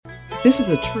This is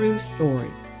a true story.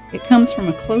 It comes from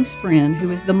a close friend who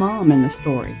is the mom in the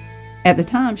story. At the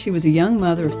time, she was a young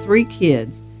mother of 3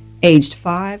 kids, aged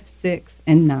 5, 6,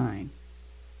 and 9.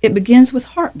 It begins with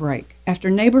heartbreak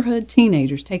after neighborhood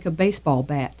teenagers take a baseball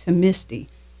bat to Misty,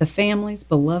 the family's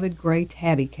beloved gray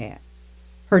tabby cat.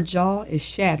 Her jaw is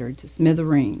shattered to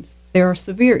smithereens. There are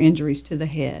severe injuries to the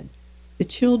head. The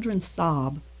children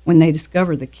sob when they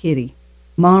discover the kitty.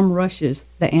 Mom rushes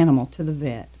the animal to the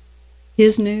vet.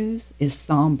 His news is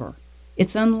somber.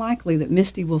 It's unlikely that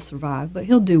Misty will survive, but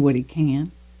he'll do what he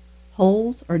can.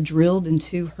 Holes are drilled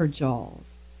into her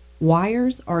jaws.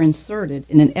 Wires are inserted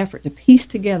in an effort to piece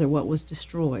together what was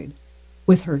destroyed.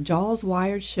 With her jaws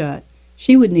wired shut,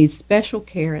 she would need special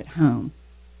care at home.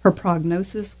 Her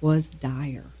prognosis was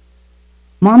dire.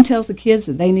 Mom tells the kids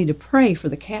that they need to pray for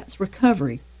the cat's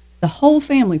recovery. The whole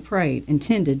family prayed and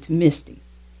tended to Misty.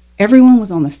 Everyone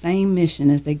was on the same mission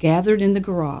as they gathered in the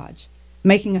garage,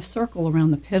 making a circle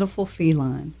around the pitiful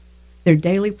feline. Their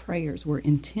daily prayers were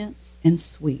intense and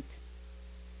sweet.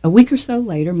 A week or so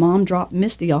later, Mom dropped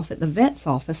Misty off at the vet's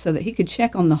office so that he could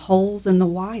check on the holes in the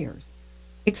wires.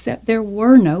 Except there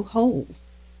were no holes,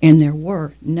 and there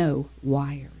were no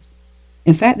wires.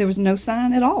 In fact, there was no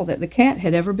sign at all that the cat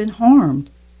had ever been harmed.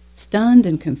 Stunned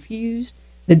and confused,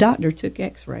 the doctor took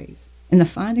x-rays, and the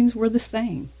findings were the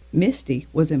same. Misty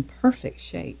was in perfect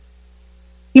shape.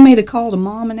 He made a call to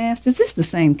Mom and asked, "Is this the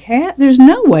same cat? There's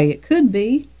no way it could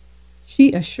be."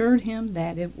 She assured him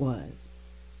that it was.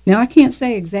 Now, I can't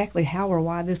say exactly how or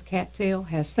why this cat tale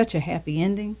has such a happy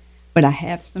ending, but I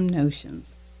have some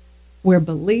notions. Where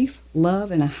belief,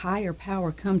 love, and a higher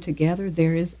power come together,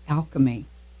 there is alchemy.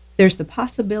 There's the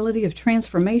possibility of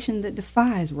transformation that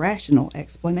defies rational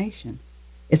explanation.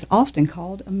 It's often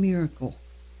called a miracle.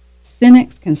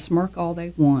 Cynics can smirk all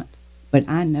they want, but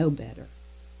I know better.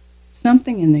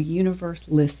 Something in the universe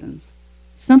listens.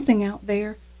 Something out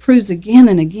there proves again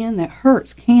and again that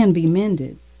hurts can be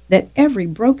mended, that every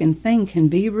broken thing can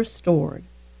be restored,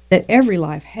 that every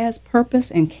life has purpose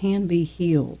and can be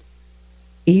healed.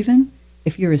 Even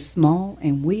if you're as small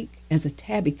and weak as a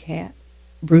tabby cat,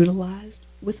 brutalized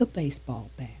with a baseball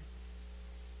bat.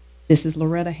 This is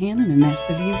Loretta Hannon, and that's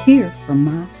the view here from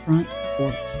my front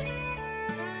porch.